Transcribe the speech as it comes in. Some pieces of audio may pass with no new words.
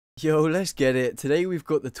Yo, let's get it. Today we've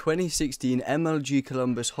got the 2016 MLG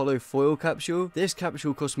Columbus Holo foil capsule. This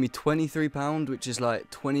capsule cost me £23, which is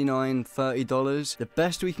like $29, $30. The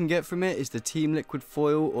best we can get from it is the Team Liquid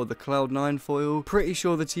foil or the Cloud9 foil. Pretty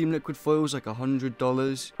sure the Team Liquid foil is like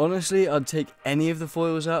 $100. Honestly, I'd take any of the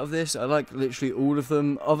foils out of this. I like literally all of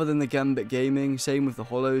them other than the Gambit Gaming. Same with the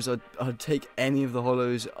Holos. I'd take any of the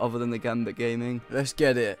Holos other than the Gambit Gaming. Let's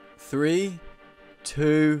get it. 3,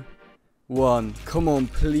 2, 1. Come on,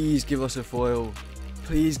 please give us a foil.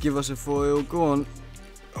 Please give us a foil. Go on.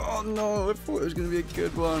 Oh no, I thought it was going to be a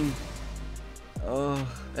good one. Oh,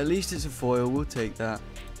 at least it's a foil. We'll take that.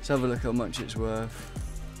 Let's have a look how much it's worth.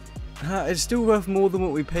 It's still worth more than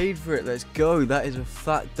what we paid for it. Let's go. That is a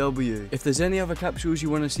fat W. If there's any other capsules you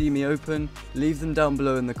want to see me open, leave them down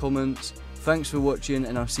below in the comments. Thanks for watching,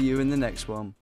 and I'll see you in the next one.